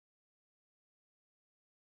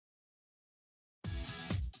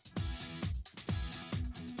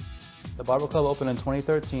The Barber Club opened in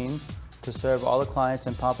 2013 to serve all the clients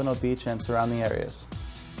in Pompano Beach and surrounding areas.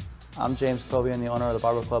 I'm James Covey and the owner of the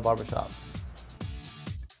Barber Club Barber Shop.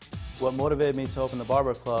 What motivated me to open the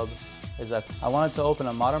Barber Club is that I wanted to open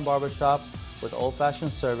a modern barber shop with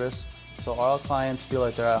old-fashioned service so all our clients feel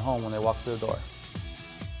like they're at home when they walk through the door.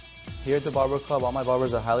 Here at the Barber Club, all my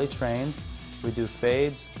barbers are highly trained. We do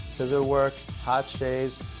fades, scissor work, hot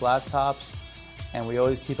shaves, flat tops, and we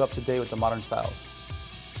always keep up to date with the modern styles.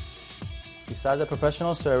 Besides the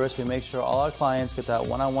professional service, we make sure all our clients get that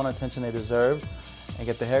one-on-one attention they deserve and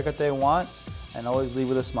get the haircut they want and always leave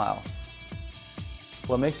with a smile.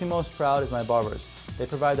 What makes me most proud is my barbers. They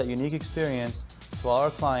provide that unique experience to all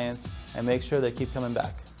our clients and make sure they keep coming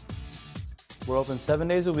back. We're open 7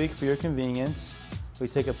 days a week for your convenience. We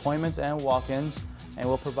take appointments and walk-ins, and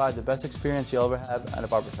we'll provide the best experience you'll ever have at a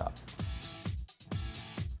barbershop.